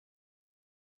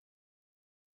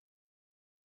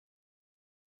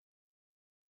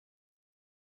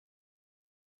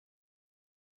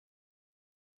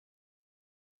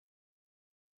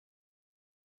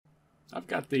I've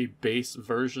got the base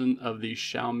version of the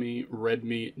Xiaomi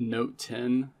Redmi Note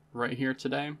 10 right here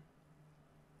today.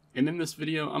 And in this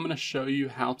video, I'm going to show you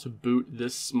how to boot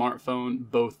this smartphone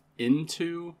both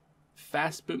into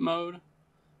Fastboot mode,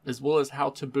 as well as how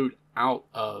to boot out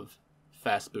of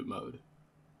Fastboot mode.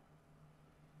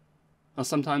 Now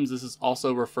sometimes this is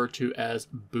also referred to as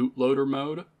bootloader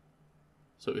mode.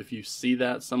 So if you see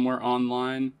that somewhere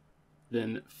online,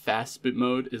 then Fastboot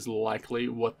mode is likely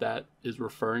what that is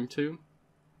referring to.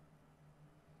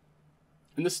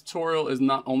 And this tutorial is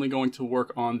not only going to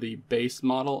work on the base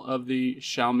model of the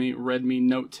Xiaomi Redmi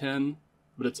Note 10,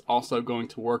 but it's also going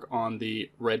to work on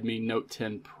the Redmi Note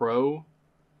 10 Pro,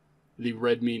 the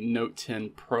Redmi Note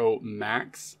 10 Pro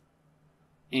Max,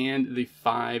 and the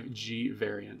 5G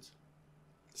variant.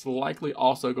 It's likely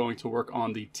also going to work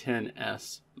on the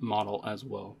 10S model as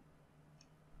well.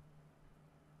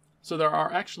 So there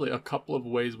are actually a couple of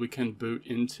ways we can boot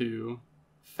into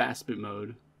Fastboot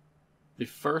mode. The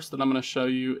first that I'm going to show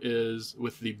you is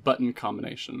with the button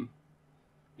combination.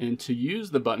 And to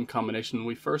use the button combination,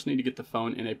 we first need to get the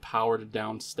phone in a powered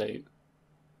down state.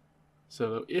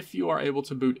 So if you are able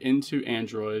to boot into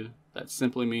Android, that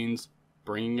simply means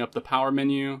bringing up the power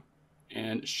menu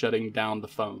and shutting down the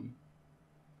phone.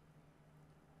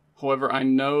 However, I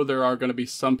know there are going to be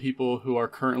some people who are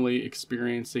currently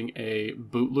experiencing a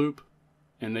boot loop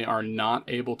and they are not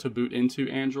able to boot into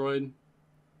Android.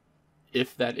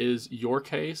 If that is your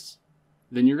case,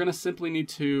 then you're going to simply need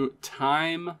to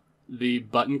time the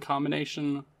button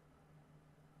combination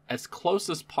as close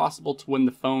as possible to when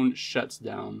the phone shuts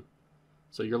down.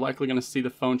 So you're likely going to see the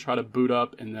phone try to boot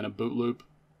up, and then a boot loop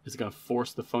is going to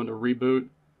force the phone to reboot.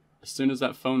 As soon as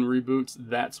that phone reboots,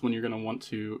 that's when you're going to want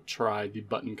to try the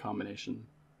button combination.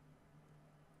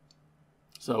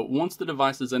 So once the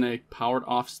device is in a powered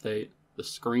off state, the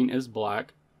screen is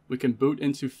black, we can boot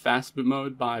into Fastboot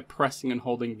mode by pressing and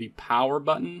holding the power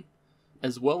button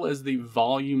as well as the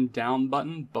volume down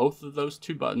button. Both of those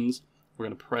two buttons, we're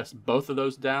going to press both of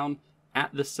those down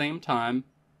at the same time.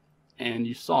 And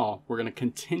you saw, we're going to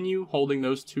continue holding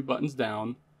those two buttons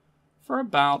down for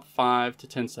about 5 to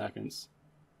 10 seconds.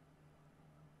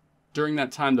 During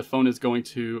that time, the phone is going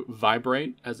to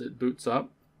vibrate as it boots up.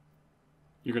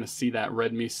 You're going to see that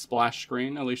Redmi splash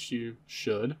screen, at least you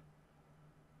should.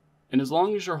 And as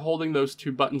long as you're holding those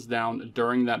two buttons down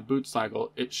during that boot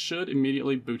cycle, it should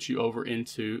immediately boot you over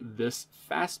into this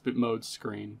Fastboot mode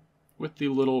screen with the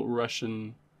little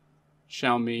Russian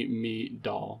Xiaomi Mi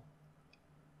doll.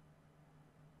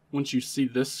 Once you see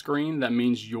this screen, that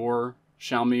means your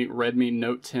Xiaomi Redmi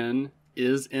Note 10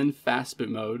 is in Fastboot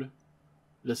mode.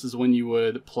 This is when you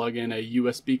would plug in a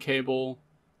USB cable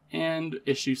and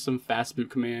issue some Fastboot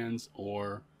commands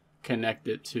or connect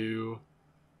it to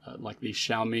like the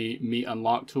Xiaomi Mi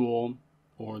Unlock tool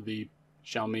or the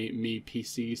Xiaomi Mi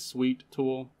PC Suite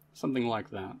tool, something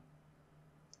like that.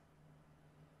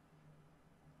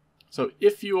 So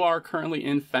if you are currently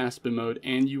in Fastboot mode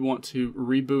and you want to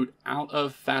reboot out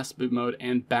of Fastboot mode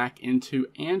and back into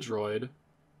Android,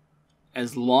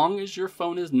 as long as your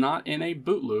phone is not in a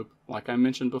boot loop, like I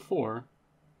mentioned before,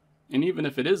 and even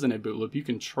if it is in a boot loop, you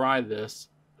can try this,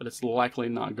 but it's likely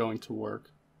not going to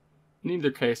work. In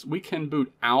either case, we can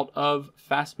boot out of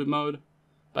Fastboot mode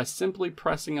by simply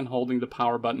pressing and holding the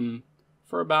power button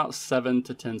for about 7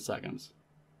 to 10 seconds.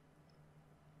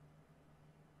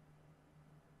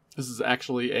 This is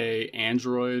actually an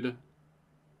Android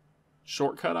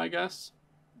shortcut, I guess,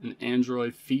 an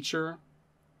Android feature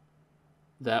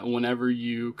that whenever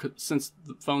you, since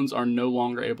the phones are no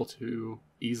longer able to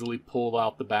easily pull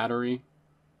out the battery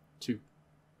to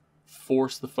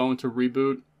force the phone to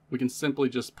reboot, we can simply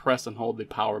just press and hold the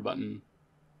power button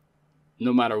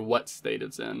no matter what state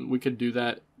it's in. We could do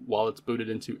that while it's booted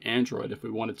into Android if we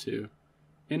wanted to,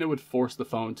 and it would force the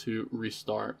phone to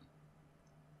restart.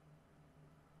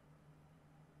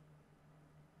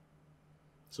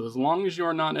 So as long as you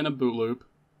are not in a boot loop,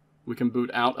 we can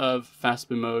boot out of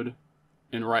Fastboot mode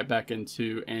and right back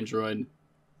into Android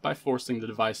by forcing the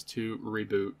device to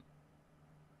reboot.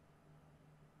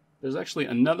 There's actually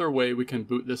another way we can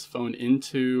boot this phone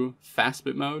into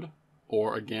Fastboot mode,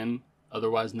 or again,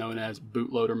 otherwise known as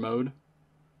bootloader mode.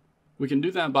 We can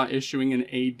do that by issuing an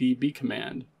ADB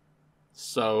command.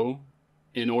 So,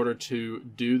 in order to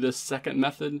do this second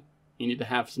method, you need to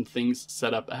have some things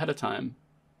set up ahead of time.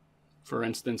 For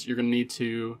instance, you're going to need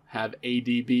to have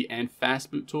ADB and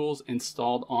Fastboot tools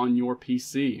installed on your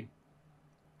PC.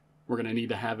 We're going to need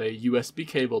to have a USB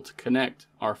cable to connect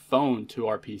our phone to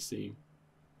our PC.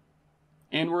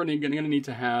 And we're going to need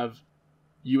to have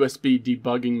USB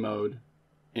debugging mode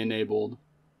enabled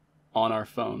on our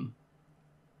phone.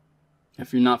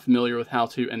 If you're not familiar with how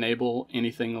to enable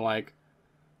anything like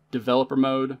developer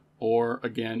mode or,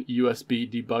 again, USB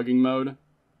debugging mode,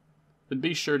 then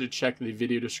be sure to check the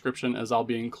video description, as I'll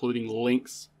be including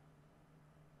links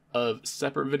of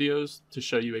separate videos to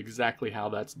show you exactly how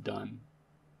that's done.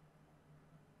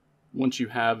 Once you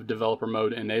have developer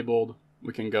mode enabled,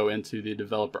 we can go into the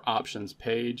developer options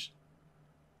page,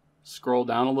 scroll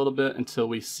down a little bit until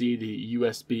we see the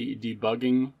USB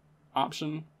debugging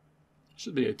option. It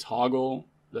should be a toggle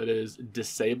that is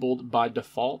disabled by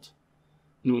default.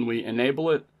 And when we enable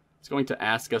it, it's going to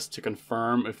ask us to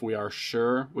confirm if we are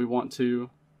sure we want to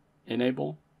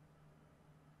enable.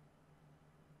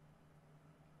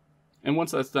 And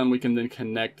once that's done, we can then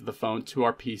connect the phone to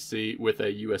our PC with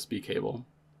a USB cable.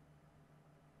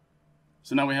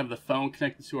 So now we have the phone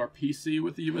connected to our PC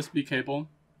with the USB cable.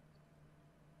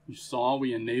 You saw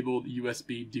we enabled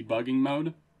USB debugging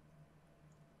mode.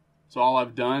 So all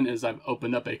I've done is I've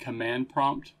opened up a command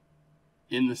prompt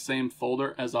in the same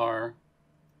folder as our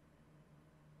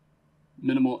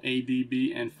minimal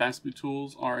ADB and Fastboot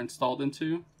tools are installed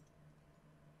into.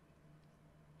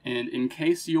 And in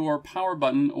case your power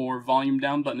button or volume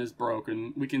down button is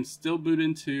broken, we can still boot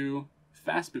into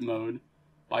Fastboot mode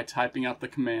by typing out the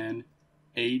command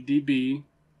ADB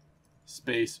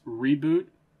space reboot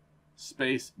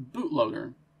space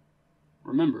bootloader.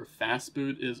 Remember,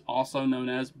 Fastboot is also known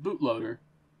as bootloader,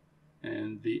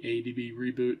 and the ADB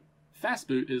reboot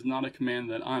Fastboot is not a command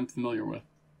that I'm familiar with.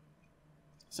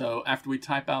 So after we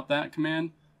type out that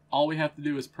command, all we have to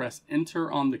do is press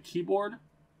enter on the keyboard,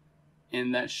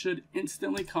 and that should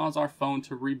instantly cause our phone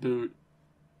to reboot.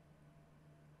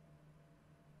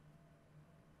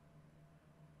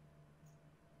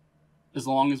 As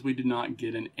long as we do not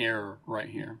get an error right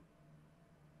here.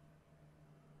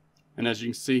 And as you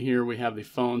can see here, we have the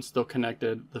phone still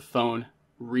connected. The phone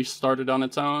restarted on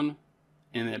its own,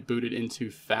 and it booted into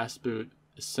Fastboot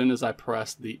as soon as I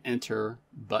pressed the enter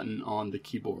button on the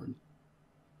keyboard.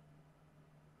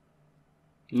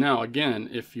 Now again,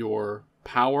 if your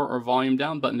power or volume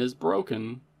down button is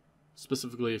broken,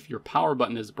 specifically if your power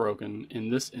button is broken in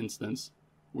this instance,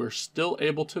 we're still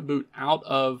able to boot out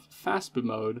of Fastboot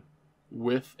mode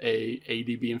with a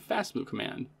ADB and Fastboot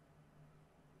command.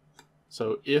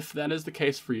 So if that is the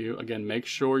case for you, again, make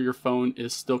sure your phone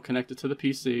is still connected to the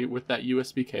PC with that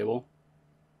USB cable,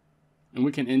 and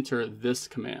we can enter this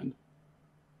command.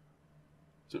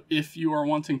 So if you are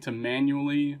wanting to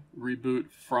manually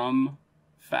reboot from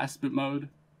Fastboot mode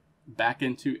back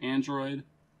into Android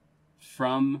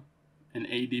from an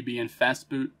ADB and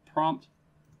Fastboot prompt,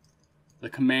 the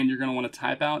command you're going to want to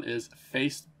type out is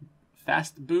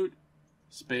fastboot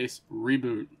space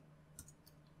reboot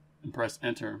and press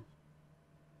enter.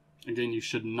 Again, you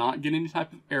should not get any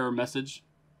type of error message.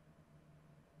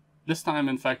 This time,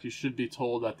 in fact, you should be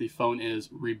told that the phone is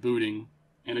rebooting.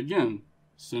 And again,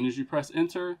 as soon as you press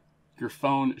enter, your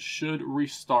phone should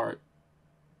restart.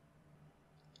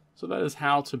 So that is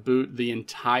how to boot the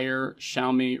entire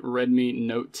Xiaomi Redmi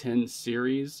Note 10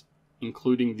 series,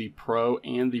 including the Pro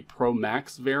and the Pro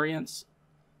Max variants,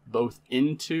 both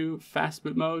into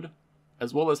Fastboot mode,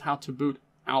 as well as how to boot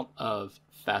out of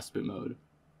Fastboot mode.